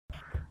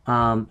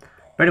Um,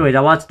 but anyways,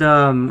 I watched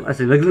let's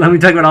see, let me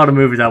talk about all the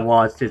movies I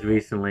watched just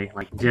recently,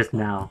 like just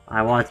now.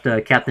 I watched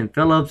Captain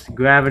Phillips,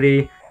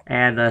 Gravity,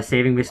 and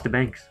Saving Mr.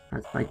 Banks.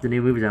 That's like the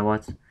new movies I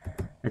watched.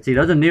 Let's see,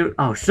 those are new.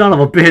 Oh, son of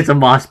a bitch, a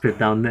mosh pit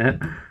down there.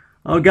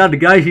 Oh god, the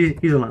guy,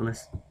 he's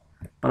relentless.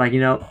 But like,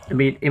 I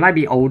mean, it might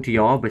be old to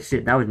y'all, but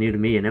shit, that was new to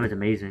me, and it was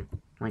amazing.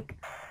 Like,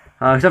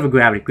 except for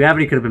Gravity.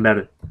 Gravity could have been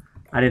better.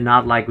 I did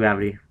not like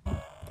Gravity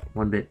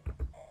one bit.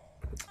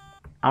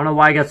 I don't know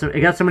why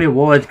it got so many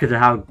awards because of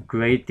how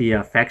great the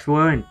effects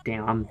were. And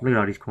damn, look at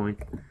all these coins.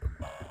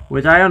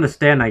 Which I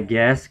understand, I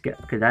guess,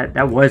 because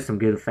that was some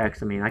good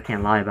effects. I mean, I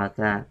can't lie about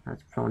that.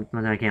 That's one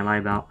thing I can't lie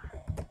about.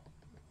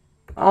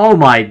 Oh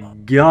my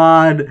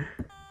god,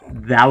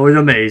 that was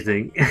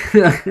amazing.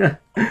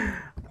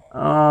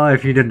 Oh,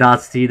 if you did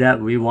not see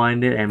that,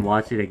 rewind it and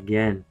watch it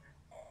again.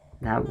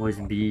 That was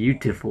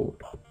beautiful.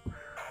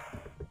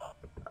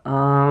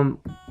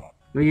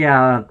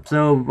 Yeah,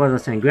 so what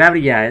was I saying?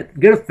 Gravity, yeah,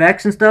 good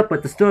effects and stuff,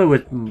 but the story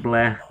was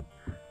bleh.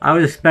 I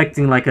was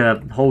expecting like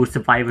a whole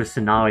survivor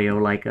scenario,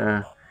 like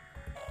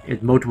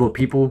it's multiple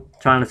people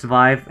trying to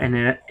survive, and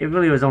it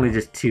really was only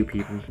just 2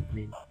 people. I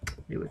mean,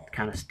 it was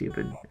kind of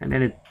stupid. And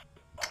then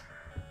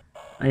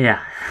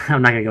yeah,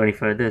 I'm not gonna go any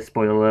further. This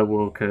spoiler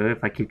will occur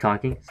if I keep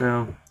talking,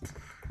 so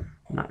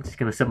I'm not just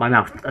gonna shut my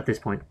mouth at this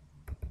point.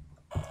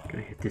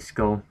 Gonna hit this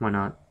skull, why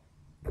not?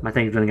 My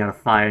thing's running out of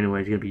fire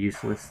anyway, it's gonna be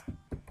useless.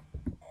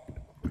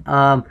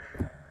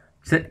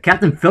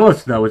 Captain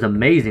Phillips though was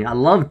amazing. I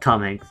love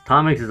Tom Hanks.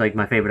 Tom Hanks is like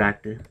my favorite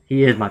actor.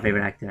 He is my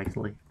favorite actor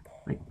actually.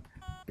 Like,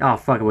 oh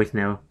fuck, I wasted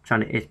now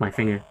trying to itch my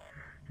finger.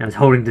 And I was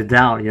holding it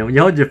down. You know, when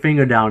you hold your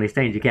finger down, these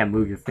things you can't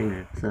move your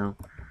finger, so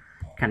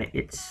kind of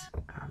itch.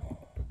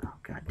 Oh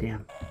god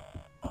damn.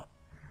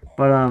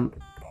 But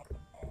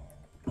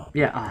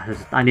yeah.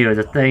 Oh, I knew there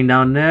was a thing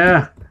down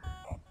there.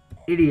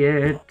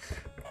 Idiot.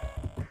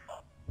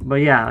 But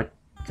yeah,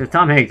 so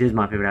Tom Hanks is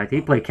my favorite actor.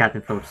 He played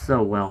Captain Phillips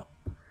so well.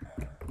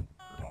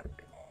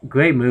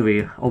 Great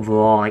movie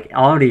overall. Like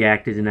all the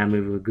actors in that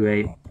movie were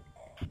great.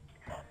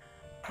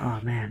 Oh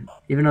man,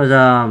 even those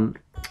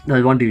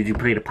one dudes who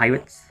played the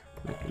pirates,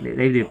 like,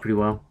 they did pretty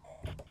well.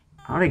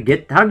 How did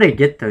they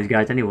get those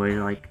guys anyway?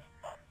 Like,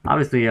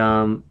 obviously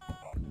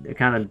they're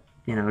kind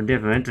of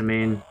different. I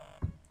mean,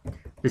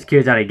 just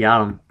curious how they got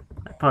them.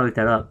 I probably looked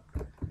that up.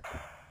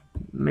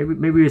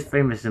 Maybe he was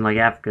famous in like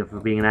Africa for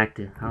being an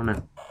actor. I don't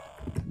know.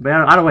 But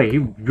either way, he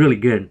was really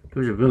good. He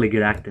was a really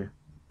good actor.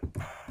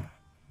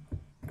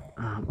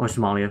 Or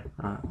Somalia.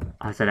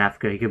 I said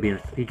Africa. He could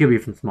be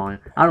from Somalia.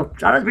 I don't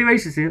try not to be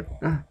racist here.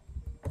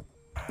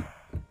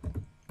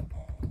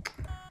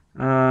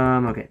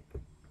 Okay.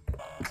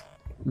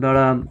 But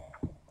I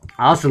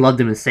also loved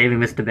him in Saving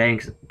Mr.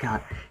 Banks.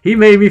 God, he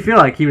made me feel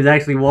like he was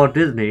actually Walt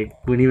Disney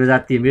when he was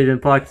at the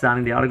amusement park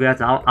signing the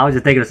autographs. I was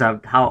just thinking of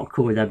myself, how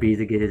cool would that be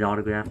to get his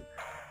autograph?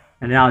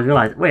 And then I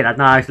realized, wait, that's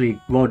not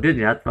actually Walt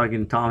Disney. That's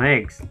fucking Tom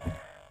Hanks.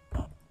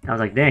 I was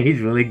like, dang,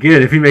 he's really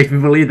good if he makes me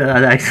believe that I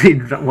was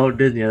actually Walt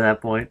Disney at that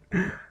point.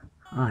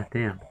 Oh,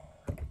 damn.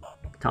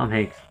 Tom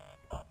Hanks.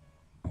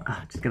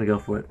 Just gonna go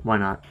for it. Why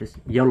not? Just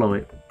YOLO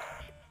it.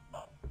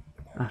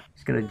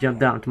 Just gonna jump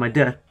down to my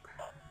death.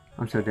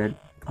 I'm so dead.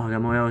 Oh, I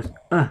got more arrows.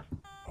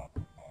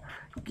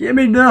 Give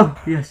me no.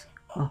 Yes.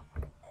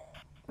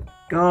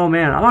 Oh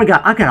man, I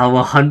got over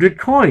 100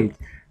 coins.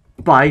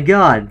 By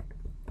God.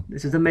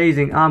 This is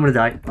amazing. I'm gonna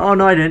die. Oh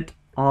no, I didn't.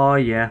 Oh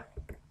yeah.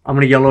 I'm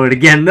gonna YOLO it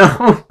again.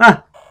 No.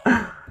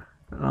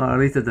 At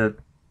least it's a...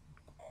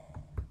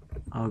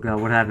 Oh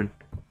god, what happened?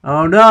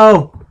 Oh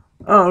no!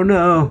 Oh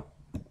no!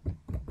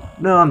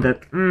 No, I'm dead.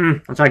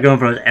 I'll try going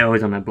for those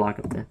arrows on that block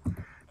up there.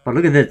 But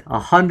look at this,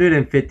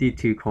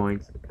 152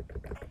 coins.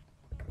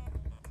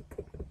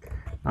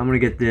 I'm gonna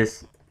get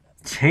this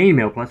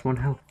chainmail plus 1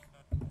 health.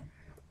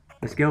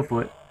 Let's go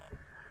for it.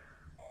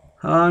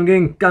 I'm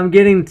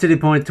getting to the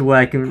point to where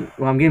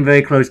I'm getting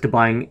very close to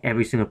buying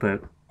every single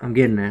perk. I'm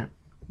getting there.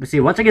 But see,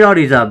 once I get all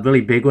these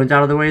really big ones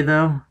out of the way,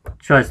 though,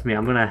 trust me,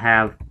 I'm gonna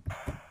have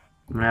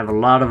a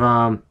lot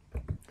of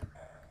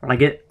when I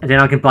get, and then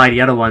I can buy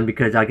the other one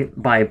because I can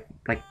buy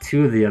like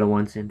 2 of the other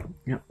ones, and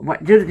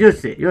what you'll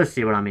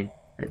see what I mean.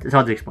 It's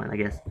hard to explain, I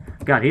guess.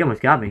 God, he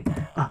almost got me.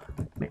 Oh,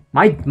 man.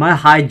 My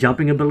high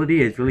jumping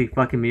ability is really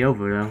fucking me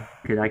over though,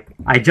 because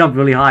I jump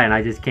really high and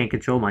I just can't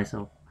control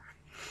myself.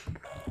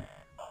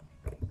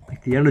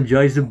 Like the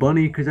Energizer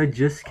Bunny, because I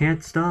just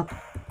can't stop.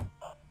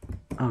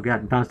 Oh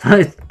god,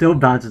 it still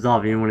bounces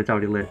off even when it's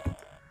already lit.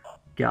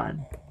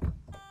 God.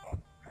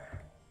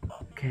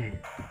 Okay.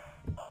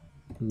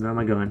 Where am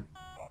I going?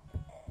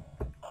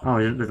 Oh,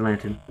 there's a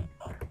lantern.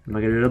 Am I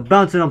gonna do the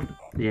bouncing up?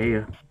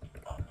 Yeah.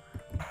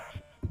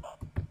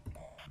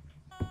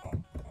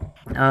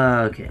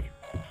 Okay.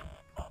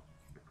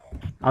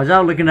 I was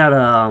out looking at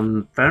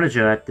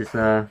furniture at this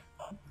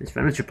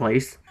furniture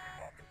place,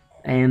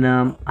 and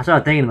I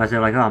started thinking to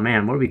myself like, oh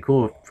man, what would be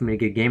cool for me to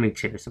get a gaming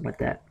chair or something like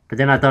that. But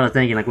then I started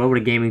thinking like, what would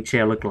a gaming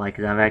chair look like?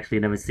 Because I've actually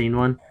never seen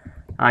one.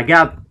 I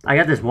got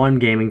this one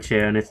gaming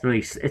chair, and it's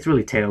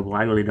really terrible.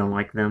 I really don't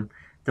like them.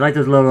 They're like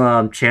those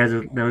little chairs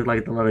that look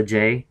like the letter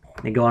J.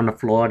 They go on the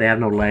floor. They have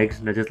no legs.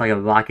 They're just like a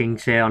rocking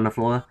chair on the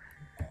floor.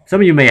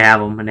 Some of you may have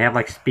them, and they have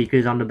like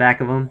speakers on the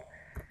back of them.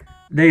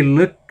 They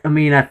look. I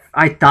mean,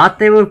 I thought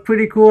they were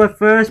pretty cool at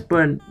first,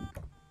 but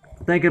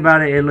thinking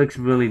about it, it looks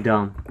really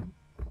dumb.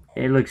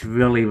 It looks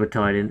really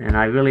retarded, and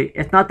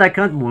it's not that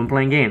comfortable when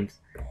playing games.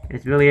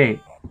 It really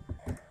ain't.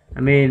 I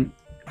mean,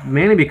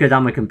 mainly because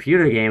I'm a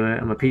computer gamer.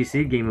 I'm a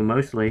PC gamer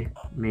mostly.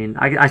 I mean,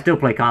 I still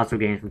play console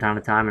games from time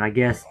to time, and I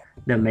guess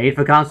they're made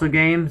for console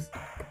games,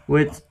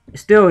 which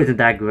still isn't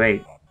that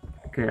great.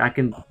 Cause I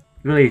can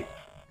really,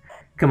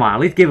 come on, at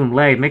least give them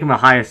legs, make them a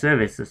higher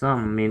service or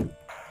something. I mean,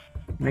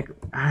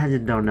 I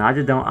just don't know.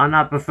 I'm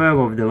not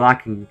preferable with the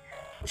rocking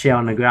chair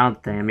on the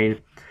ground thing. I mean,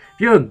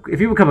 if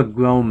you become a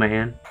grown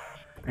man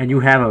and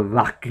you have a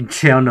rocking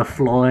chair on the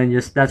floor and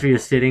that's where you're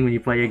sitting when you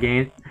play your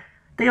game,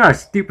 think about how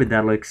stupid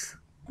that looks.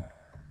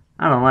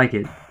 I don't like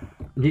it.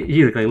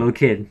 You look like a little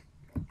kid.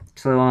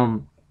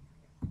 So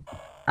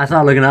I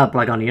started looking up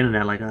like on the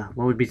internet like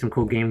what would be some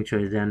cool gaming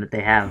chairs then that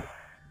they have.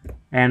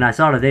 And I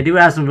saw that they do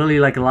have some really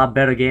like a lot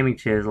better gaming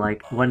chairs,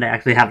 like one that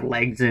actually have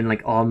legs and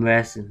like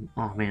armrests, and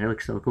oh man, it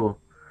looks so cool.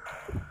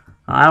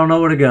 I don't know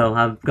where to go.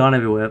 I've gone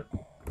everywhere.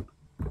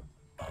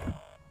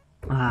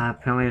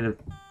 Apparently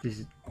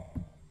this.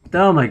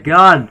 Oh my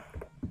god!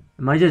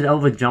 Am I just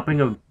over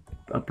jumping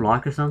a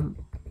block or something?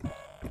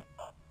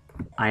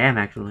 I am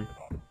actually.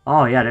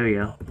 Oh yeah, there we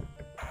go.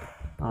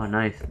 Oh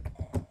nice.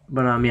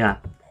 But yeah.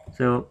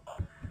 So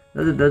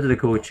those are the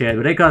cool chairs,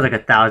 but they cost like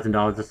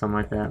 $1,000 or something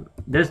like that.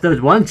 There's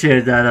those one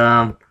chairs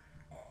that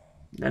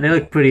they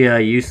look pretty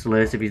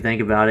useless if you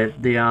think about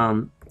it.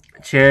 The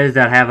chairs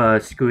that have a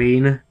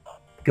screen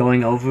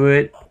going over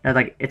it, that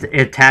like it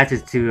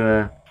attaches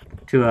to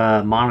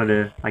a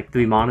monitor, like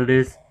 3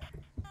 monitors,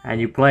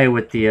 and you play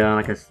with the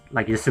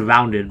like you're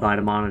surrounded by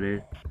the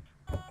monitors,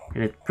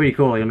 and it's pretty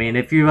cool. I mean,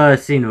 if you've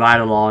seen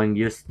Ride Along,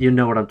 you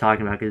know what I'm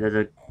talking about,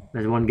 because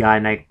there's one guy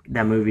in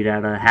that movie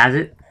that has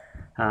it.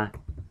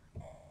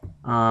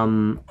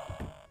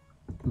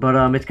 But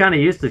it's kind of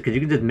useless because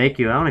you can just make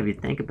your own if you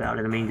think about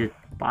it. I mean, just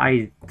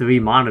buy 3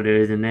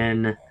 monitors and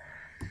then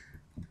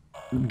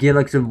get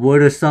like some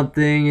wood or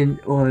something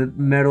or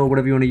metal,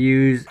 whatever you want to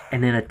use,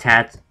 and then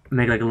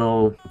make like a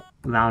little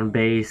round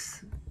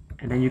base,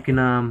 and then you can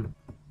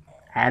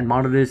add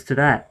monitors to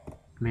that.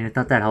 I mean, it's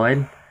not that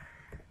hard.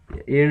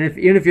 Even if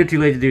you're too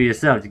lazy to do it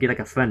yourself, just get like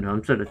a friend.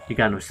 I'm sure that you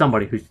gotta know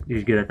somebody who's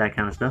good at that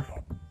kind of stuff.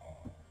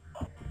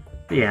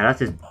 But yeah, that's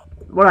just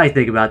what I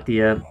think about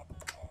the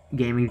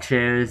gaming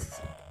chairs.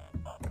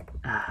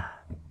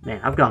 Man,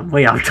 I've gone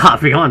way off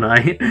topic, haven't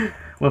I?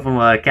 Went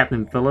from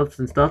Captain Phillips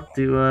and stuff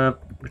to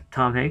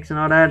Tom Hanks and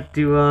all that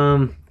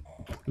to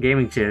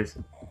gaming chairs.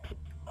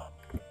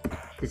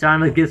 Just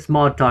trying to get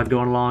small talk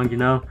going along, you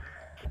know.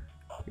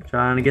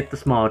 Trying to get the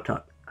small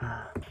talk.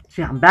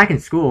 Yeah, I'm back in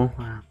school.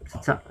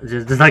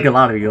 Just like a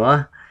lot of you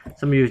are.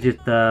 Some of you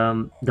just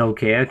don't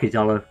care because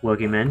y'all are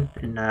working men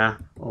and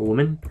or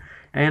women,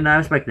 and I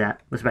respect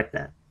that.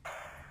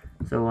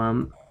 So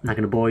I'm not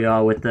gonna bore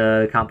y'all with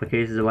the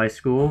complications of high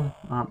school.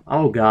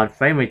 Oh god,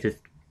 frame rate just.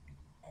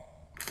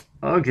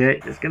 Okay,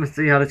 just gonna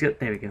see how this goes.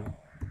 There we go.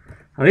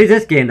 At least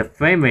this game, the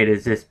frame rate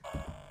is just.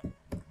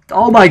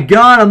 Oh my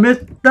god, I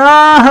missed.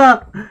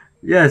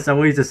 Yes, I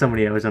wasted so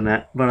many hours on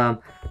that. But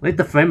at least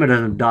the frame rate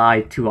doesn't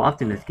die too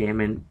often in this game,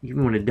 and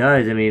even when it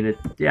does, I mean,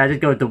 I just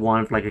go to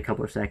 1 for like a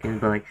couple of seconds.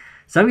 But like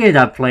some games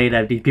I've played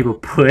that these people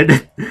put,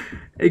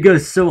 it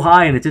goes so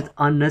high and it's just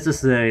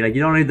unnecessary. Like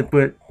you don't need to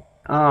put.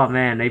 Oh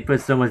man, they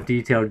put so much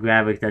detailed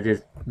graphics that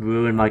just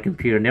ruin my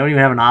computer. And they don't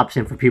even have an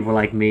option for people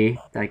like me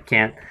that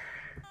can't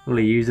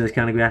really use those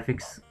kind of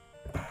graphics.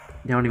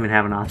 They don't even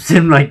have an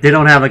option. Like they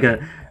don't have like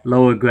a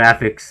lower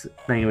graphics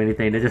thing or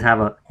anything. They just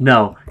have a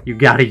no. You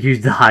gotta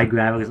use the high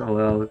graphics,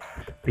 or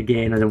the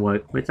game doesn't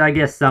work. Which I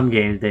guess some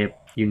games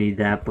you need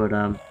that, but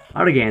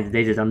other games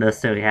they just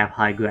unnecessarily have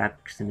high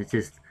graphics, and it's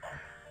just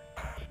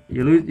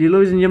you're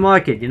losing your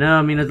market. You know,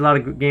 I mean, there's a lot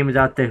of gamers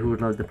out there who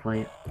would love to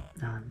play it.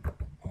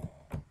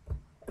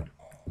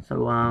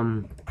 So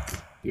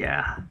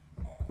yeah.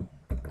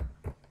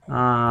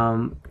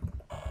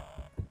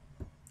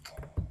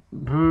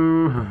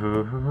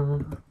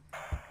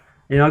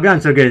 You know, I've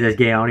gotten so good at this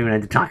game, I don't even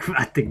have to talk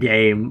about the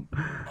game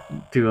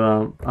to,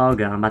 oh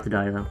god, I'm about to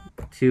die though.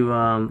 To,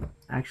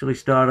 actually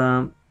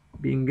start,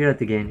 being good at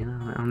the game, you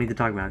know? I don't need to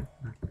talk about it.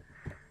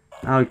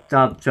 Oh,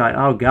 stop, try.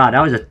 Oh god,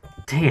 that was a,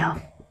 damn.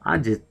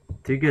 I'm just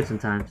too good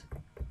sometimes.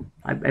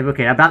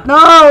 Okay,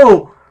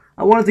 no!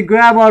 I wanted to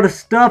grab all the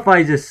stuff,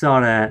 I just saw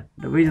that.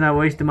 The reason I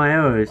wasted my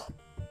arrows.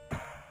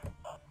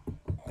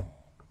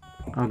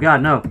 Oh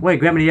god, no. Wait,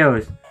 grab me the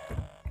arrows.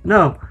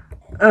 No.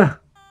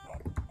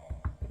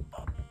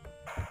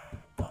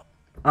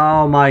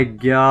 Oh my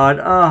god.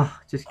 Oh,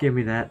 just give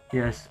me that.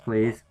 Yes,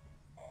 please.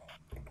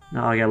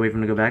 No, I gotta wait for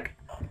him to go back.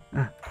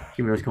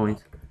 Give me those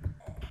coins.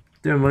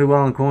 Doing really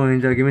well on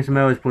coins. Give me some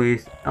arrows,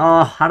 please.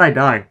 Oh, how'd I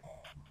die?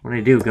 What did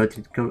I do?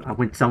 I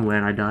went somewhere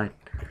and I died.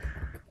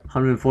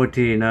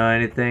 114.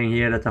 Anything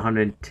here that's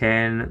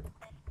 110.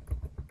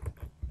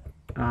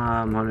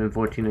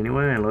 114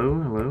 anyway. Hello?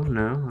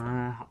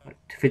 No.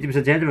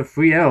 50% chance of a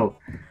free arrow.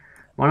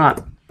 Why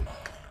not?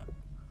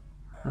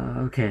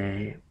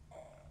 Okay.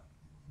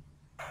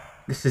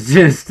 This is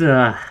just,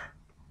 so,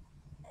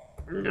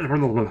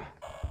 anything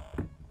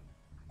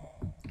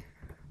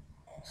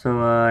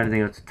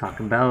else to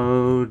talk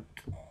about?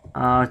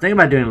 I was thinking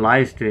about doing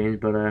live streams,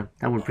 but,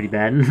 that went pretty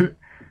bad.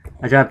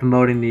 I tried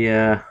promoting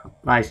the,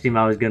 live stream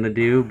I was gonna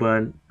do,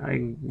 but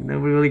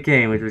nobody really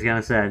came, which was kind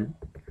of sad.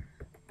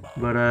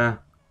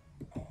 But,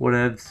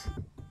 whatevs,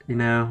 you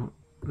know,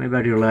 maybe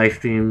I'll do live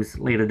streams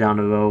later down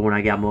the road when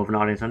I got more of an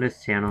audience on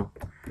this channel.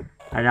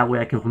 And that way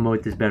I can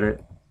promote this better.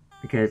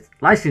 Because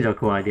live streams are a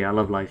cool idea. I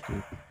love live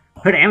streams.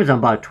 Heard Amazon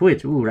bought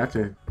Twitch. Ooh, that's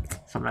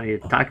something I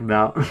need to talk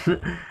about.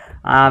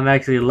 I'm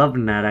actually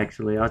loving that,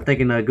 actually. I was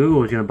thinking Google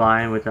was going to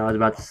buy it, which I was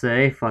about to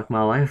say. Fuck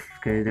my life.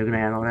 Because they're going to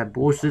add all that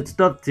bullshit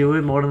stuff to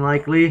it, more than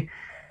likely.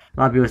 A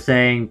lot of people are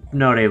saying,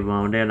 no, they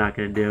won't. They're not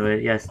going to do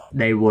it. Yes,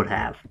 they would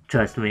have.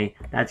 Trust me.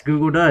 That's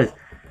Google does.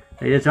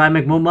 They just try to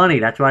make more money.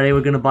 That's why they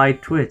were going to buy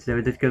Twitch. They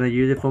were just going to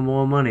use it for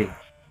more money.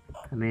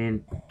 I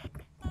mean,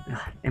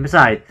 and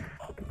besides,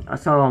 I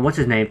saw, what's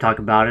his name, talk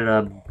about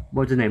it.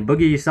 What's his name?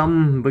 Boogie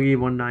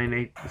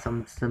 198,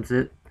 some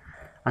shit.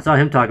 I saw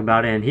him talk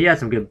about it, and he had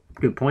some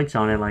good points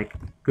on it. Like,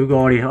 Google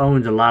already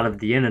owns a lot of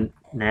the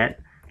internet,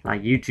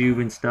 like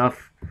YouTube and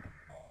stuff.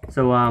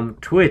 So,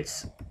 Twitch,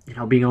 you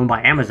know, being owned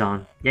by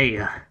Amazon,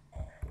 yeah,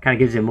 kind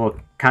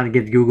of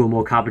gives Google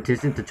more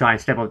competition to try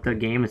and step up their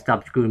game and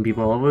stop screwing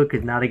people over.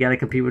 Because now they gotta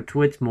compete with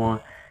Twitch more,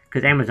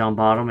 because Amazon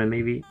bought them, and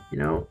maybe, you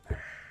know,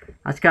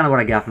 that's kind of what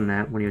I got from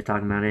that when he was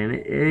talking about it. And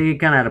it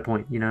kind of had a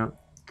point, you know.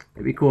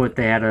 It'd be cool if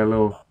they had a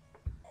little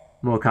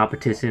more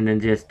competition than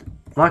just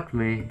fuck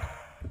me,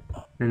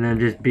 and them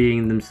just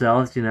being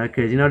themselves, you know.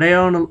 Because, you know, they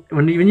own,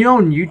 when you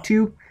own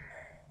YouTube,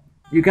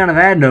 you kind of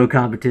had no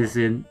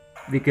competition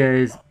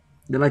because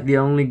they're like the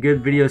only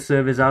good video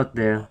service out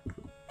there.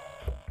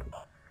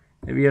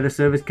 Every other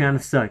service kind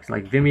of sucks,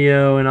 like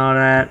Vimeo and all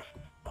that.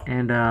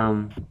 And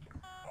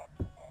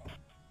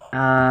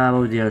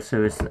what was the other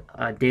service?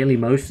 Daily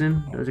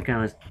Motion. Those are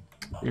kind of,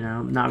 you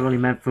know, not really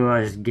meant for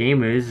us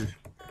gamers.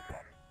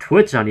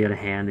 Twitch, on the other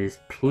hand, is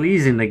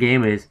pleasing the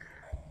gamers.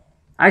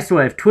 I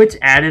swear, if Twitch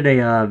added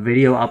a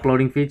video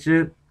uploading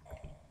feature,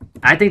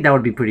 I think that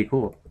would be pretty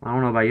cool. I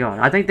don't know about y'all.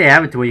 I think they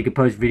have it to where you can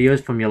post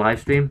videos from your live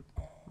stream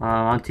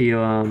onto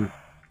your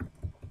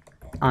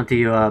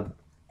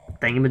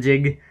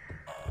thingamajig,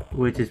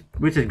 which is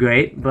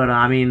great. But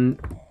I mean,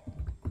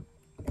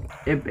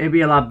 it'd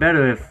be a lot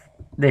better if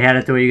they had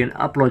it to where you can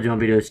upload your own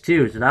videos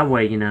too. So that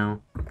way, you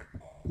know,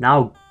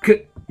 now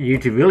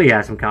YouTube really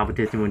has some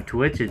competition when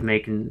Twitch is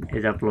makes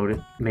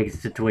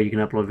it to where you can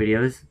upload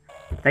videos.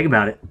 Think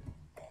about it.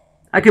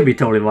 I could be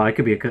totally wrong. It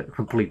could be a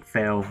complete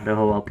fail, the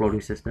whole uploading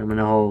system and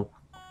the whole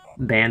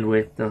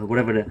bandwidth, or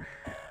whatever.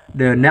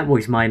 The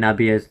networks might not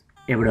be as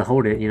able to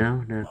hold it, you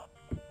know,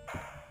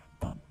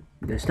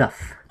 the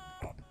stuff.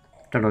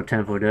 Don't know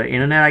term for the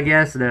internet, I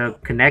guess, the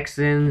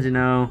connections, you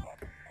know.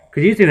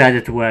 Because YouTube has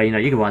it to where, you know,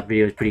 you can watch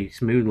videos pretty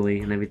smoothly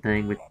and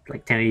everything with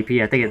like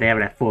 1080p. I think they have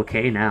it at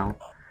 4K now.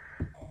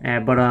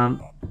 But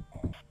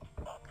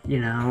you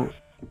know,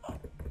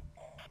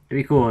 it'd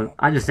be cool.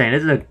 I'm just saying,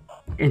 this is an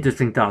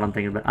interesting thought I've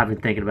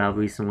been thinking about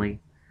recently.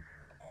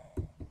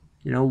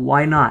 You know,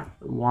 why not?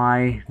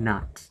 Why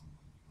not?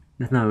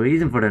 There's no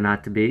reason for there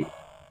not to be.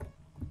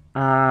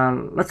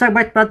 Let's talk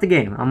back about the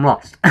game. I'm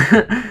lost.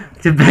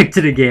 Back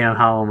to the game,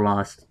 how I'm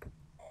lost.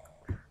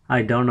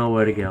 I don't know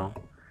where to go.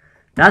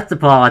 That's the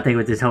problem, I think,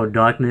 with this whole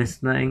darkness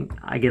thing.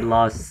 I get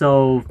lost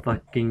so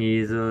fucking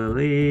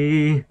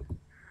easily.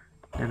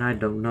 And I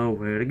don't know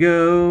where to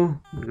go.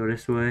 I'm gonna go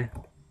this way.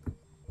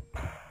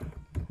 I'm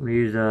gonna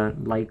use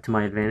light to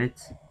my advantage.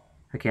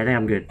 Okay, I think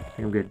I'm good. I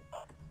think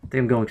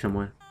I'm going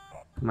somewhere.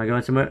 Am I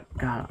going somewhere?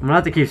 God, I'm gonna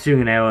have to keep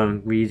shooting an arrow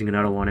and reusing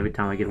another one every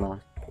time I get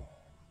lost.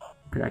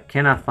 Because I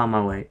cannot find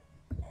my way.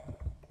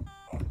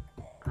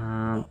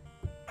 I'm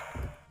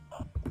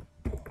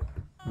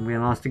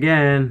getting lost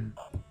again.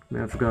 I'm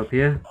gonna have to go up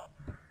here.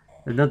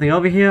 There's nothing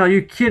over here? Are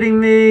you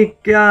kidding me?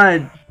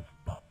 God.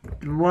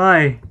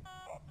 Why?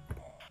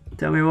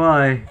 Tell me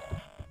why.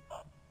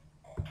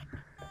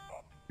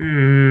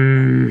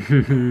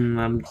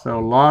 I'm so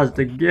lost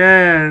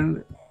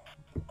again.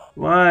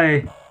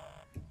 Why?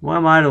 Why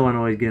am I the one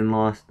always getting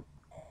lost?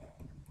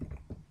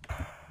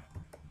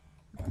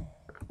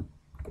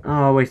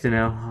 Oh, wasting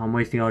arrows. I'm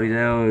wasting all these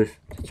arrows.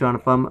 Just trying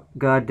to find my...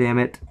 God damn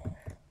it.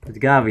 There's a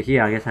guy over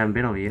here. I guess I haven't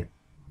been over here.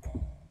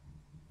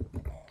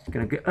 Just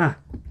gonna go...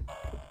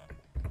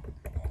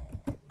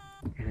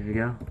 Okay, there we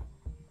go.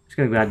 Just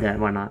gonna grab that.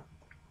 Why not?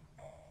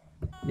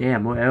 Yeah,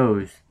 more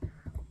arrows.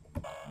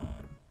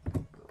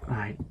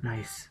 Alright,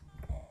 nice.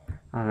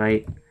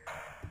 Alright.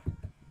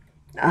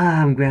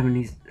 I'm grabbing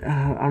these.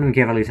 I don't even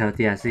care if I lose health.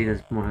 Yeah, see,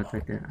 there's more health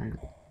right there.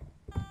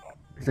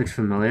 This looks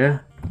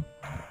familiar.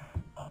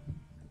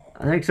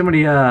 I think some of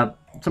the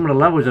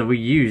levels that we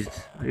used,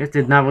 I guess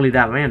they're not really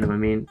that random. I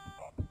mean,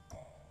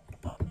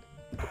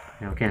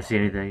 I can't see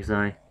anything,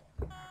 sorry.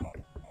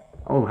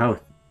 Oh,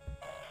 health.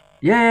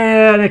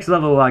 Yeah, next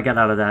level I got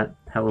out of that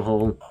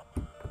hellhole.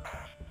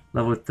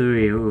 Level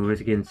 3. Ooh,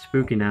 it's getting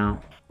spooky now.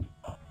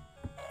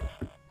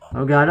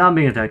 Oh god, I'm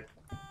being attacked.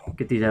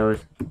 Get these arrows.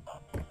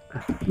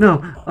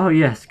 No! Oh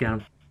yes, got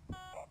him.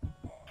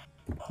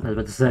 I was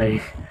about to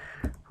say.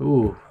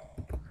 Ooh.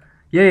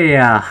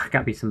 Yeah,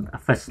 got me a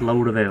fresh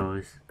load of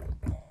arrows.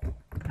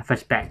 A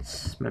fresh batch.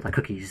 Smells like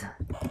cookies.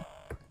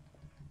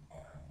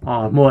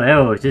 Oh, more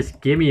arrows.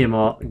 Just give me them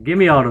all. Give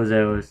me all those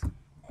arrows.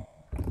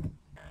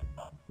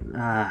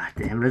 Ah,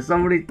 damn, there's so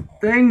many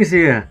things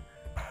here.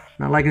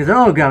 Not like this.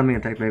 Oh god, I'm being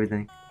attacked by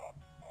everything.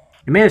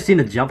 You may have seen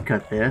a jump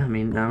cut there. I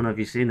mean, I don't know if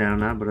you've seen that or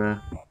not, but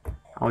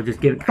I'll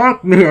just get it.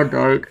 Fuck me,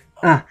 dog.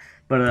 Yeah,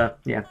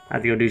 I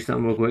have to go do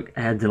something real quick.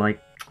 I had to like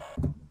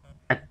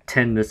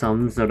attend to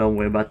something, so don't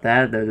worry about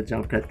that. There's a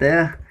jump cut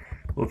there.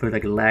 Hopefully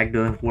like lagged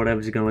or whatever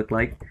it's gonna look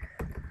like.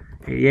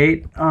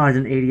 88. Oh, there's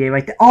an 88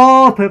 right there.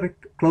 Oh,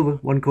 perfect. Clover.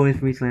 1 coin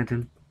from each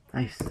lantern.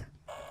 Nice.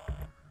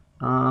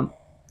 Oh,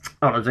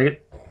 let's take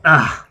it.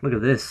 Ah, look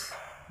at this.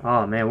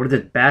 Oh man, what is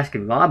it?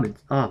 Baskin Robbins.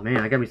 Oh man,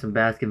 I got me some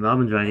Baskin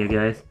Robbins right here,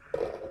 guys.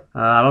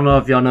 I don't know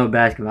if y'all know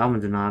Baskin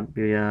Robbins or not.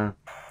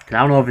 Cause I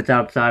don't know if it's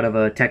outside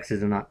of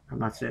Texas or not. I'm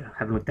not sure. I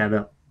haven't looked that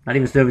up. Not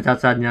even sure if it's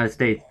outside the United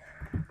States.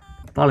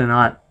 Probably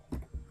not.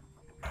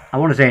 I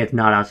want to say it's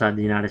not outside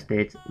the United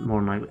States.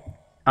 More than likely.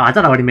 Oh, I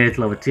thought I already made it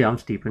to level 2. I'm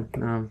stupid.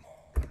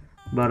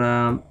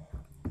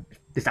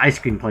 This ice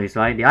cream place,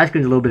 right? The ice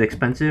cream's a little bit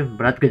expensive,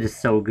 but that's because it's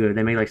so good.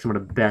 They make like some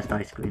of the best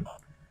ice cream.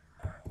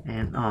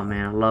 And oh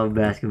man, I love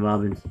Baskin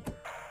Robbins.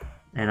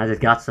 And I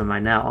just got some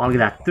right now. Oh, look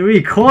at that.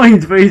 3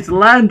 coins for each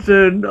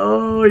lantern.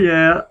 Oh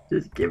yeah.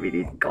 Just give me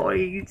these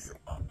coins.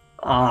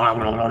 Oh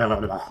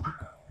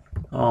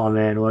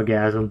man,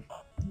 orgasm.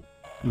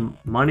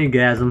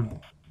 Moneygasm.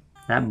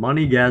 That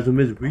moneygasm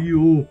is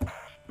real.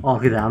 Oh,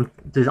 look at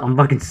that. I'm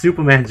fucking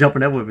Superman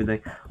jumping over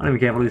everything. I don't even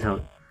care if I lose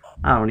health.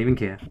 I don't even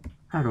care.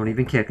 I don't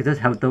even care because there's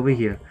health over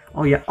here.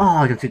 Oh yeah. Oh,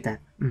 I can shoot that.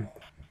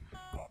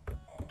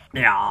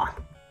 Yeah.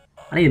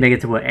 I need to make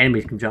it to where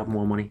enemies can drop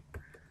more money.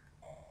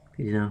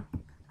 You know,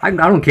 I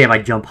don't care if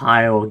I jump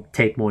higher or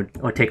take more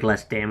or take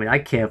less damage. I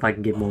care if I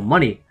can get more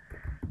money.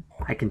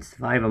 I can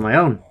survive on my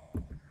own.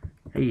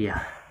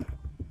 Yeah.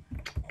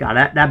 God,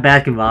 that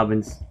Baskin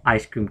Robbins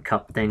ice cream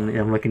cup thing.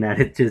 I'm looking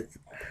at it. Just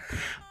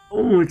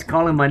it's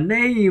calling my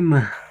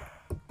name,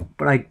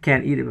 but I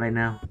can't eat it right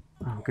now.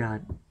 Oh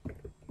God.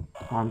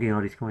 Oh, I'm getting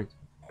all these coins.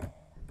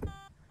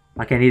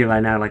 I can't eat it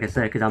right now, like I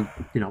said, because I'm,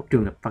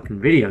 doing a fucking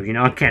video,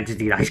 I can't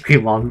just eat ice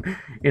cream while I'm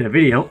in a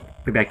video.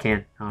 Maybe I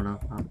can. I don't know.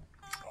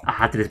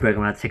 After this break,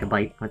 I'm going to take a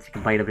bite. I'm going to take a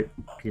bite of it,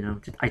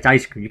 it's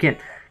ice cream. You can't,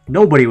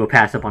 nobody will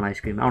pass up on ice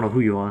cream. I don't know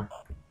who you are.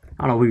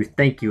 I don't know who you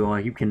think you are.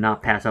 You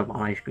cannot pass up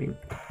on ice cream.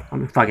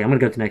 Fuck it, I'm going to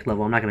go to the next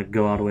level. I'm not going to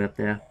go all the way up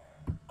there.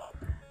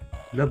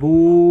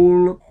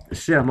 Level.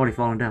 Shit, I'm already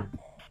falling down.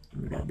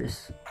 We got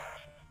this.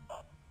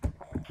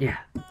 Yeah.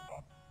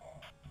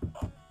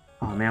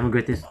 Oh, man, I'm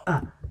going to get this.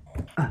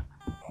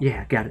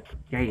 Yeah, got it.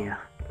 Yeah.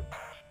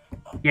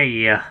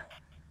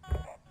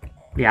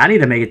 Yeah, I need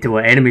to make it to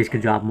where enemies can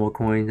drop more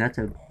coins. That's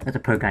a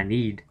perk I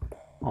need.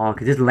 Oh,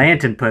 because this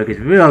lantern perk is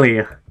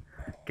really...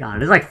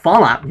 God, it's like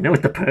Fallout,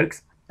 with the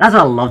perks. That's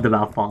what I loved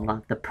about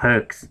Fallout, the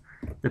perks.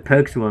 The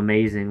perks were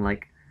amazing.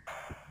 Like,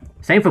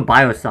 same for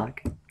Bioshock.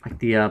 Like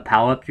the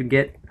power-ups you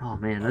get. Oh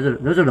man,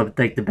 those are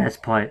the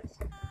best parts.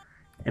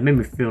 It made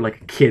me feel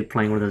like a kid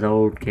playing one of those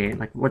old games.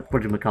 Like, what do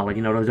you call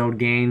it? Those old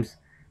games?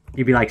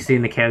 You'd be like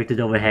seeing the characters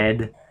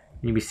overhead. And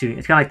you'd be shooting.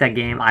 It's kind of like that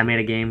game. I made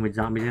a game with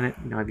zombies in it.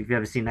 If you've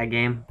ever seen that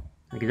game.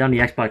 Like, it's on the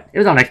Xbox. It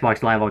was on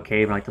Xbox Live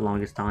Arcade for like the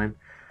longest time.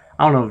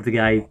 I don't know if the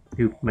guy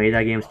who made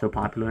that game is still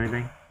popular or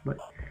anything. But,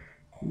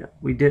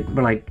 we did.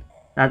 But like,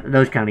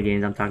 those kind of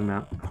games I'm talking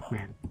about. Oh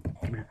man.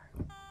 Give me that.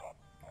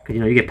 Because,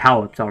 you get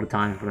power-ups all the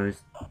time for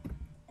those.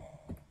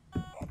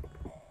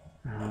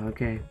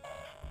 Okay.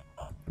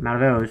 I'm out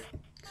of arrows.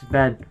 This is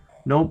bad.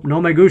 No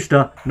me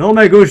gusta. No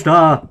me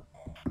gusta.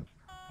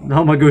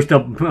 No me gusta.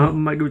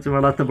 Me gusta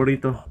malata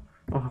burrito.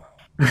 Oh.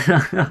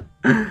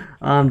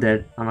 I'm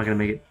dead. I'm not gonna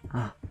make it.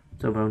 Oh,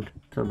 so boned.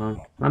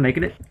 I'm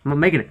making it. I'm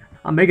making it,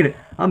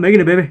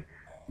 baby.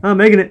 I'm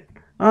making it.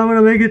 I'm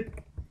gonna make it.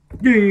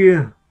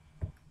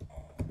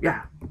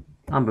 Yeah.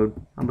 I'm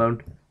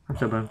boned. I'm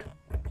so boned.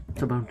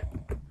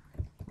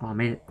 Oh, I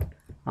made it.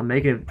 I'm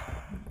making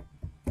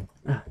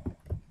it.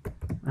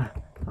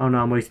 Oh no,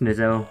 I'm wasting this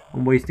arrow.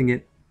 I'm wasting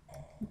it.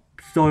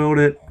 Soiled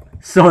it.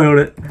 Oh,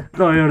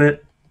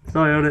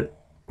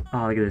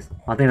 look at this.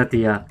 I think that's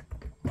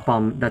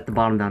the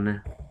bottom down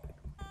there.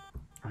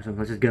 Awesome,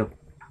 let's just go.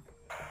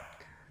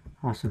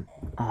 Awesome.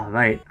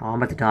 Alright. Oh, I'm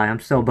about to die. I'm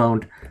so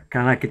boned.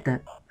 Can I not get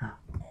that?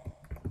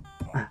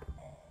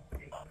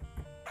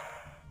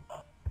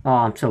 Oh,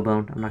 I'm so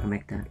boned. I'm not gonna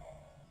make that.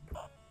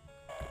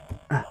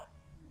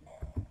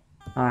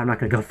 I'm not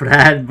gonna go for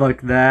that.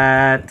 Fuck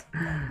that.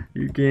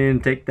 You can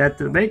take that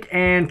to the bank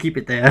and keep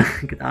it there.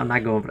 I'm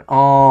not going for it.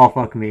 Oh,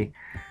 fuck me.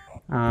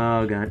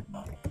 Oh, God.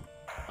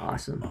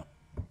 Awesome.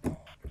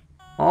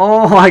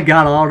 Oh, I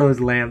got all those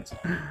lamps.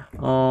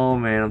 Oh,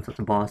 man. I'm such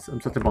a boss.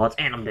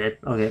 And I'm dead.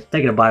 Okay,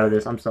 taking a bite of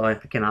this. I'm sorry.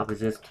 I cannot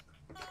resist.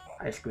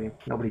 Ice cream.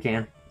 Nobody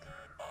can.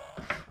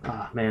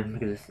 Oh, man.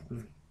 Look at this.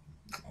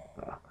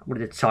 What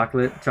is it?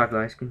 Chocolate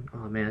ice cream.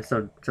 Oh, man. It's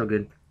so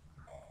good.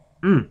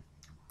 Mmm.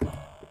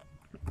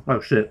 Oh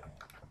shit.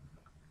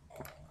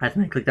 I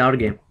accidentally clicked out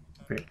again.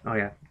 Oh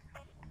yeah.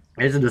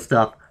 This is the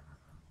stuff.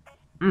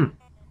 Mmm.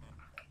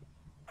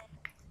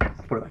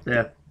 Put it right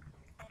there.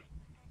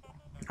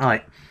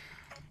 Alright.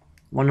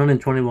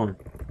 121.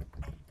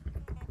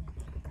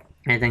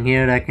 Anything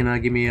here that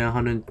can give me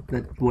 100,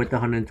 that's worth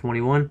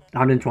 121?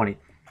 120.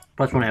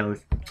 Plus 1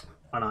 arrows.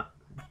 Why not?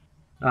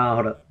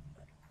 Hold up.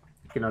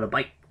 Get another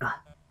bite.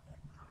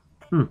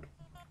 Hmm.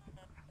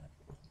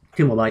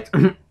 2 more bites.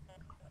 Look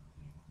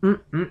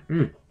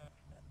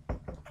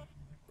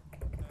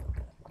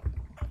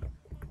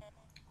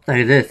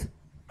at this.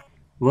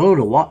 Will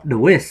the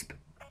Wisp.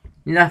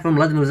 You know that from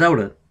Legend of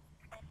Zelda.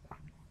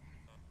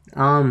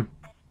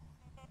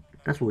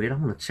 That's weird.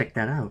 I'm gonna check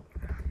that out.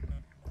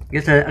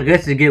 I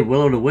guess to get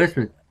Will the Wisp,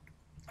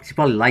 she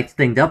probably lights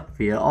things up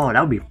for you. Oh, that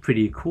would be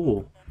pretty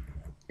cool.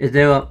 Is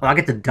there a... Oh, I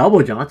get the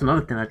double jump. That's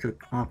another thing. I took.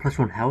 Plus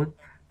 1 health.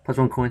 Plus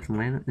 1 coins from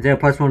land. Is there a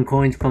plus 1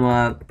 coins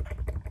from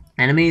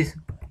enemies?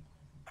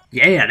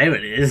 Yeah, there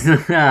it is.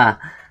 I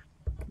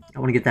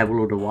want to get that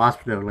Will the Wasp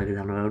though later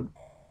down the road.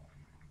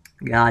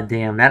 God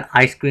damn, that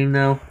ice cream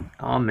though,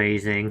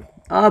 amazing,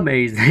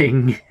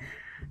 amazing.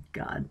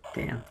 God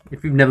damn.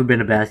 If you've never been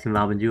to Baskin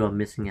Robbins, you are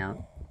missing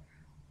out.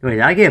 Wait,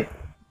 did I get...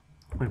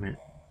 Wait a minute.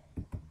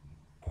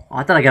 Oh,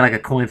 I thought I got like a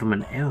coin from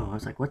an arrow. I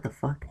was like, what the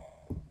fuck?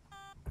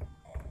 I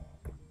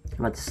was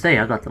about to say,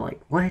 I was about to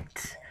like,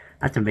 what?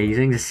 That's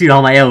amazing. Just shoot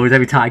all my arrows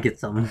every time I get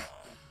something.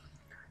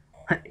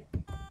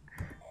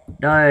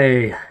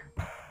 Die.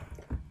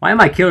 Why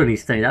am I killing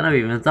these things? I never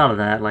even thought of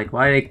that. Like,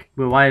 why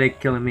are they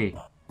killing me?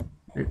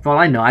 For all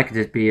I know, I could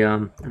just be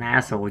an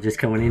asshole just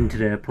going into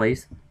their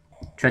place,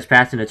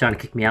 trespassing. They're trying to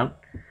kick me out.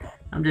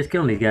 I'm just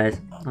killing these guys.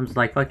 I'm just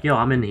like, fuck yo,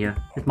 I'm in here.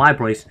 It's my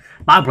place.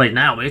 My place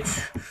now,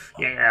 bitch.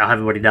 Yeah,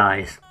 everybody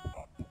dies.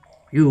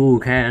 You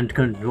can't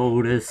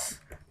control this.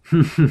 Okay,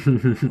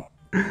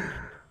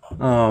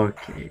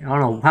 I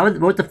don't know.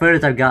 What's the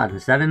furthest I've gotten?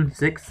 7,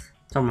 6,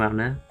 somewhere around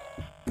there.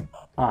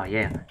 Oh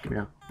yeah, give it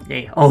up.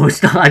 Yeah. Oh,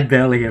 I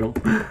barely hit him.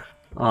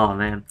 Oh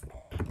man.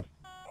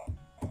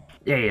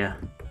 Yeah.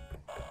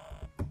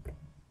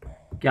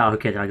 Yeah, who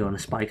cares? I go on the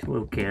spikes.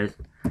 Who cares?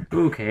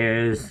 Who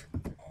cares?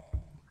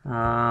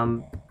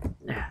 Oh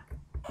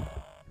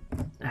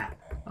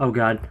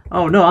god.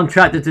 Oh no, I'm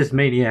trapped with this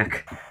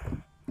maniac.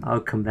 I'll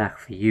come back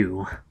for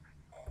you.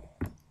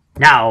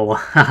 Now!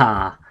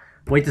 Haha.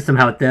 Wait till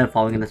somehow it's there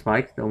falling in the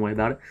spikes. Don't worry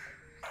about it.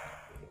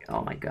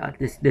 Oh my god.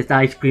 This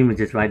ice cream is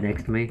just right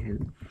next to me.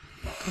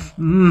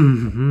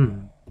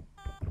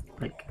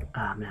 Like,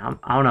 oh man,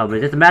 I don't know, but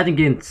just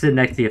imagine sitting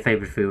next to your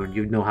favorite food and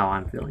you know how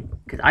I'm feeling.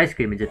 Because ice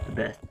cream is just the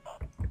best.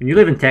 When you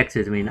live in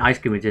Texas, I mean, ice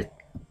cream is just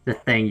the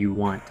thing you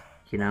want,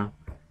 you know?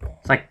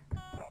 It's like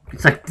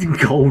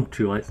gold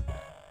to us.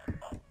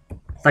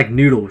 It's like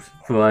noodles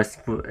for us,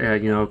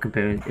 you know,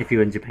 comparing, if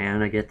you're in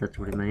Japan, I guess that's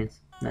what it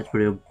means. That's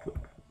what it'll...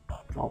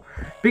 Oh.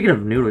 Speaking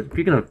of noodles,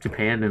 speaking of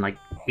Japan and like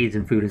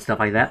Asian food and stuff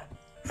like that,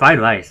 fried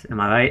rice,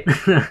 am I right?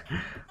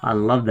 I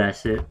love that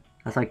shit.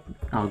 That's like,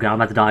 oh god,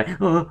 I'm about to die.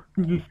 Oh,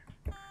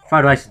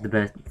 fried rice is the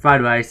best.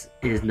 Fried rice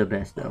is the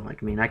best though.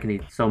 Like, I mean, I can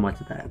eat so much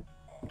of that.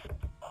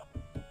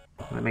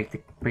 I make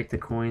the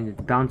coins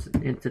bounce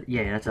into...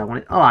 Yeah, that's what I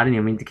wanted. Oh, I didn't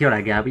even mean to kill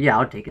that guy, but yeah,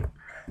 I'll take it.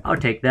 I'll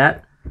take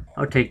that.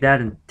 I'll take that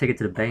and take it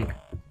to the bank.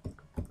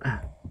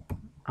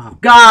 Oh,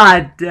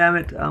 god damn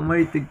it. I'm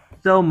wasting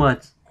so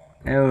much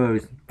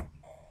arrows.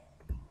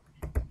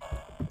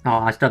 Oh,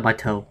 I stubbed my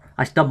toe.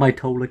 I stubbed my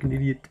toe like an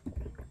idiot.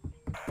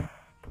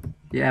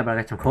 Yeah, but I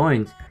got some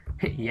coins.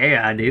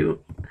 Yeah, I do.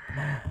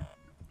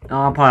 Oh,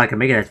 I'm probably not gonna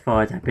make it as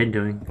far as I've been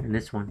doing in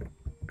this one.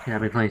 Because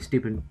I've been playing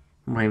stupid.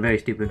 I'm playing very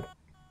stupid.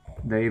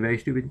 Very, very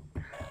stupid.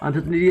 I'm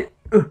such an idiot.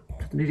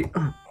 Such an idiot.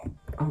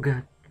 Oh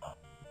god.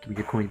 Give me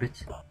your coins,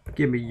 bitch.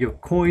 Give me your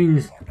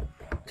coins.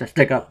 Just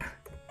stick up.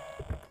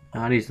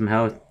 I need some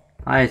health.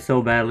 I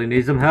so badly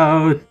need some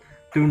health.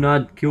 Do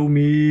not kill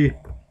me.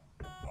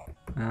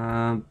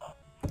 Oh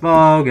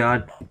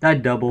god.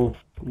 That double.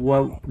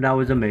 Whoa, that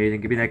was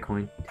amazing. Give me that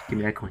coin. Give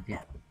me that coin,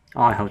 yeah.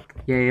 Oh, health.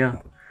 Yeah.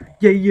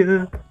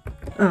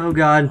 Oh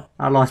god.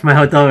 I lost my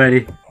health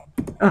already.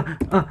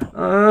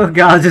 Oh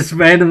god, just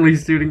randomly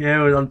shooting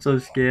arrows. I'm so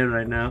scared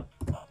right now.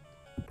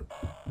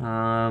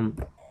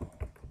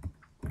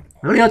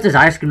 Really hope this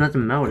ice cream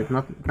doesn't melt. It's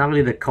not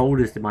really the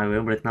coldest in my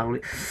room, but it's not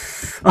really...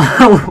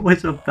 Oh, I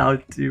was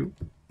about to.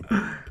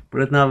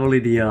 But it's not really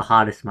the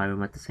hottest in my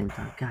room at the same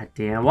time. God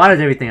damn, why does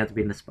everything have to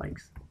be in the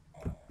spikes?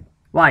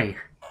 Why?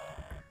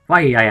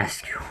 Why, I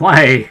ask you?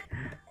 Why?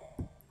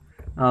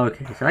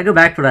 Okay, should I go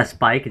back for that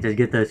spike and just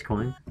get those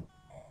coins?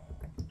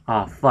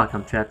 Oh fuck,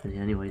 I'm trapped in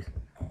here anyways.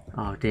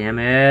 Oh damn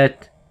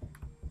it.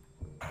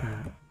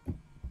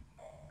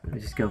 Let me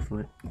just go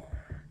for it.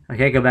 I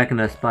can't go back in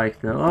those spikes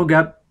though. Oh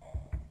god.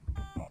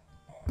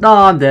 No,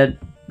 I'm dead.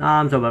 No,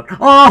 I'm so bad.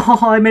 Oh,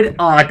 I made it.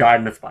 Oh, I died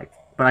in the spike.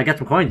 But I got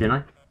some coins, didn't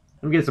I?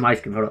 Let me get some ice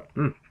cream. Hold up.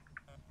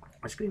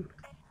 Ice cream.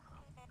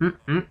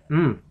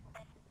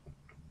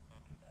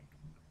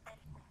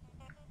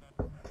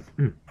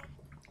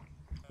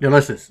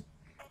 Delicious.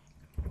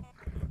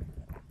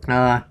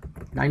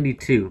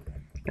 92.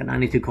 Got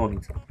 92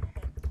 coins.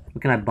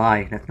 What can I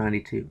buy? That's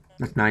 92.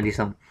 That's 90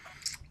 something.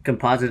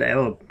 Composite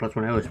arrow plus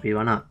 1 arrow speed.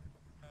 Why not?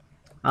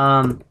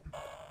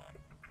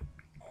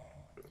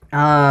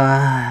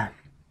 I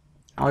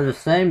was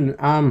just saying.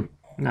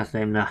 Not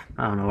saying. Nah.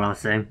 I don't know what I was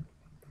saying.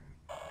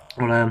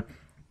 But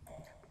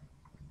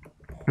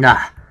nah.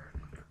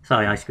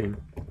 Sorry, ice cream.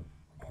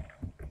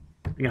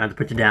 You're gonna have to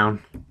put you down.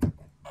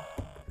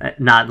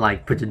 Not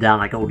like put you down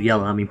like old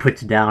yellow. I mean,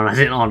 put you down as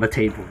in on the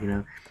table. You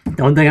know.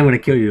 Don't think I'm gonna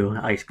kill you,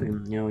 ice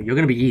cream. You know, you're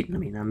gonna be eaten. I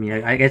mean,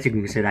 I guess you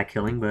can consider that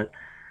killing, but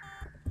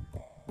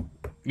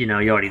you know,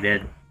 you already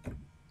did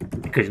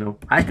because you know,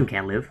 ice cream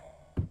can't live.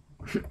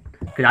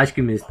 Because ice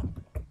cream is,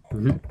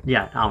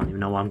 yeah. I don't even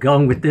know where I'm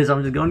going with this.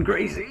 I'm just going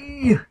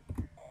crazy.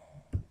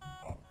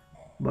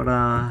 But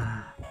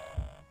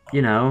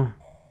you know,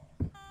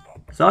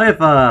 sorry if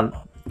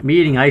me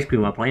eating ice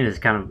cream while playing is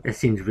it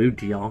seems rude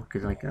to y'all.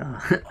 Because like you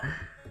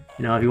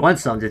know, if you want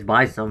some, just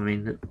buy some. I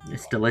mean,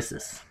 it's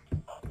delicious.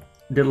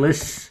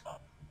 Delicious.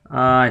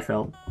 I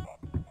felt.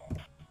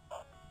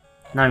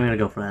 Not even gonna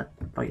go for that.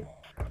 Fuck it.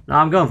 No,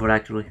 I'm going for it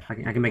actually. I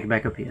can make it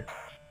back up here.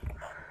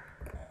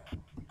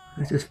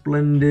 This is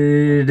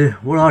splendid.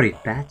 What are these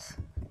bats?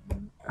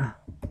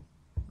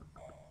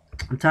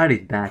 I'm tired of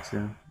these bats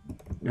though.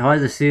 I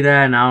always just see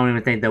that and I don't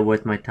even think they're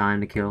worth my time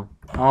to kill.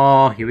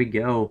 Oh, here we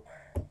go.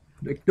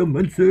 Next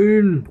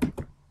dimension.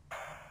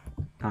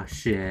 Oh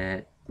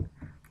shit.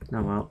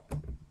 Oh well.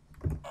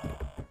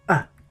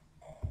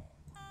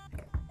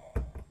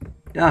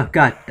 Oh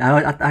god,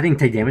 I didn't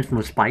take damage from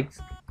the spikes.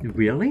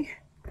 Really?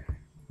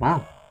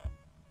 Wow.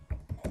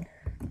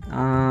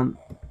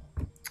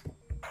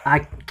 I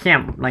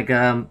can't like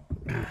one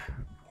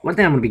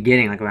thing I'm gonna be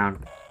getting like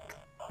around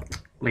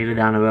later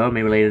down the road,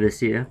 maybe later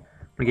this year.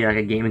 I'm gonna get like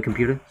a gaming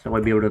computer so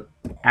I'll be able to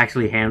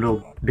actually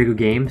handle bigger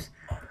games.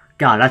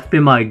 God, that's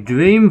been my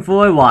dream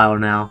for a while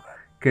now.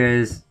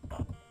 Cause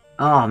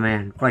oh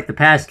man, for like the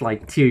past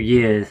like 2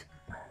 years,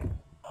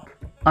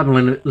 I've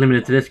been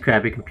limited to this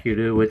crappy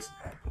computer, which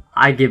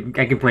I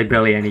can play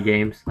barely any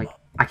games. Like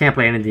I can't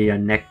play any of the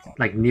next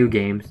like new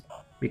games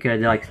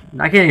because like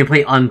I can't even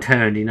play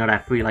Unturned. You know,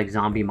 that free like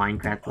zombie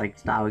Minecraft like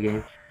style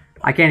game.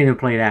 I can't even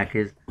play that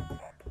because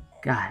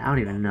God, I don't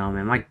even know,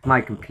 man.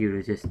 My computer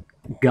is just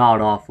god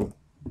awful.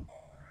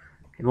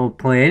 It won't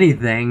play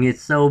anything.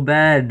 It's so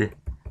bad.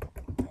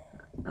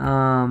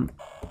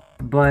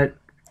 But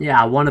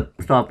yeah, I want to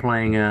start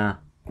playing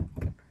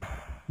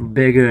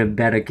bigger and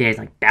better games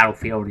like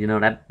Battlefield. You know,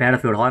 that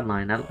Battlefield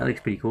Hardline. That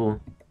looks pretty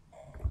cool.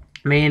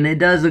 I mean, it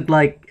does look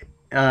like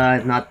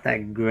it's not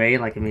that great.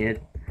 Like, I mean,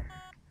 it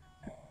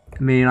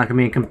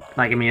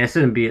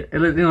shouldn't be. It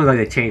looks like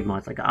they changed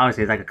mods. Like,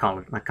 obviously, it's like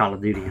like Call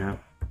of Duty, you know.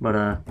 But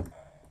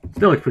it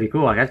still looks pretty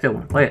cool. Like, I still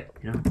want to play it,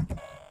 you know.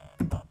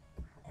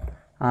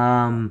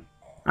 I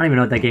don't even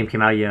know if that game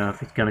came out yet.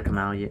 If it's gonna come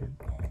out yet.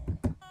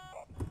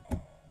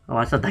 Oh,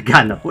 I thought that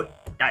got in the foot.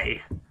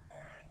 Aye.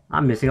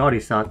 I'm missing all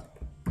these shots.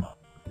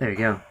 There you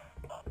go.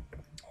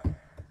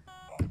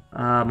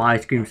 My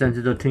ice cream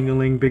senses are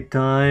tingling big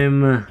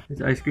time.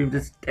 This ice cream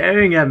just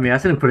staring at me. I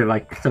shouldn't put it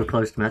like so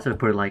close to me. I should have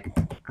put it like.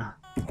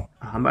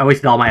 I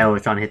wasted all my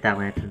arrows trying to hit that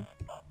lantern.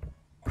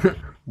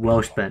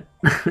 Well spent.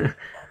 But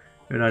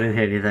I didn't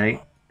hit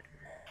anything.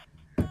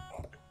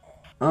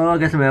 Oh, I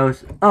got some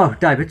arrows. Oh,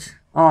 die, bitch.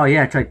 Oh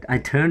yeah, I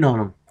turned on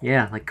them.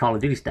 Yeah, like Call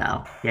of Duty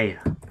style. Yeah.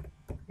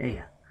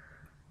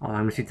 Oh,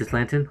 I'm gonna shoot this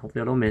lantern.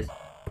 Hopefully I don't miss.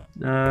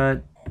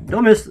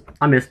 Don't miss.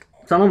 I missed.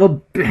 Son of a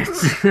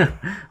bitch.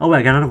 Oh wait,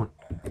 I got another one.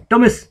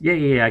 Don't miss.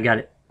 Yeah, I got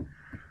it.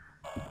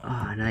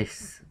 Oh,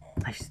 nice.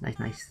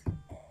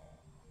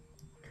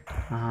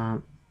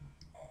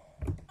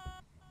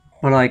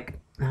 But like,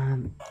 I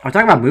was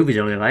talking about movies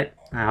earlier, right?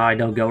 How I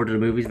don't go to the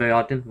movies very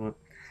often. Well,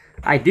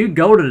 I do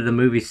go to the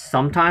movies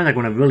sometimes, like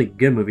when a really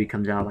good movie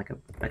comes out, like a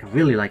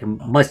really like a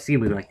must-see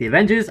movie, like the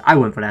Avengers. I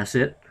went for that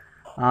shit.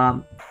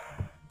 The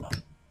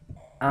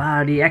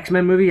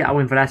X-Men movie, I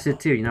went for that shit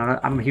too. You know,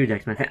 I'm a huge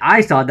X-Men fan.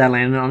 I saw that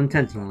landing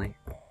unintentionally,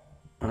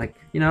 but like,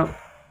 you know,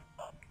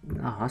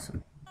 oh,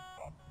 awesome.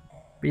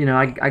 But you know,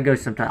 I go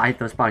sometimes. I hit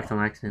those spikes on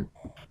accident.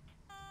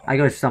 I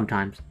go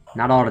sometimes,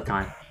 not all the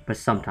time, but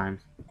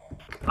sometimes.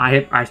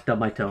 I stubbed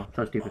my toe.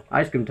 So stupid.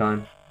 Ice cream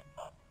time.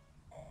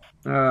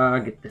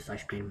 Get this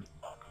ice cream.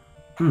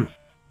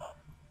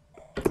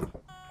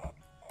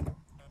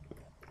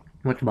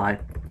 What to buy?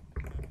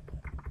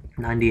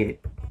 98.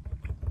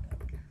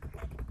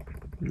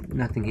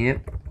 Nothing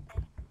here.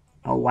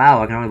 Oh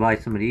wow, I can only buy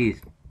some of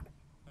these.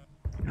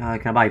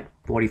 Can I buy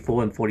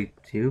 44 and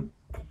 42?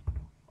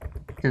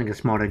 Sounds like a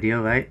smart idea,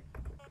 right?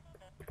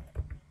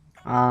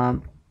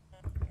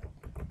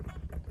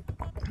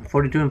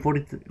 42 and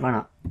 43. Why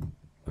not?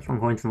 Plus 1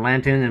 coin from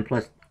lanterns and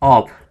plus.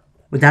 Oh,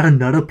 was that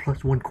another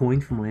plus 1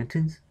 coins from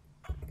lanterns?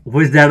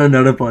 Was that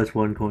another plus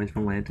 1 coins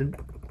from lantern?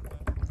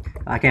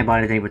 I can't buy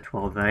anything for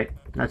 12, right?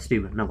 That's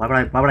stupid. No, why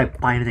would I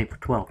buy anything for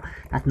 12?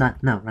 That's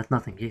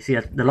nothing. You see,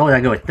 the lowest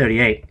I go is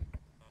 38.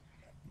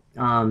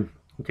 I'll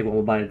take one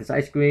more bite of this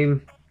ice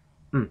cream.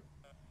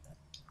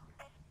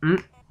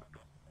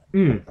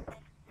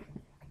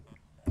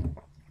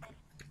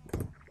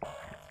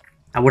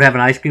 I would have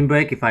an ice cream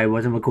break if I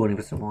wasn't recording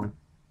for so long.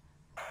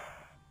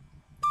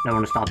 I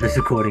want to stop this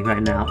recording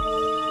right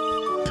now.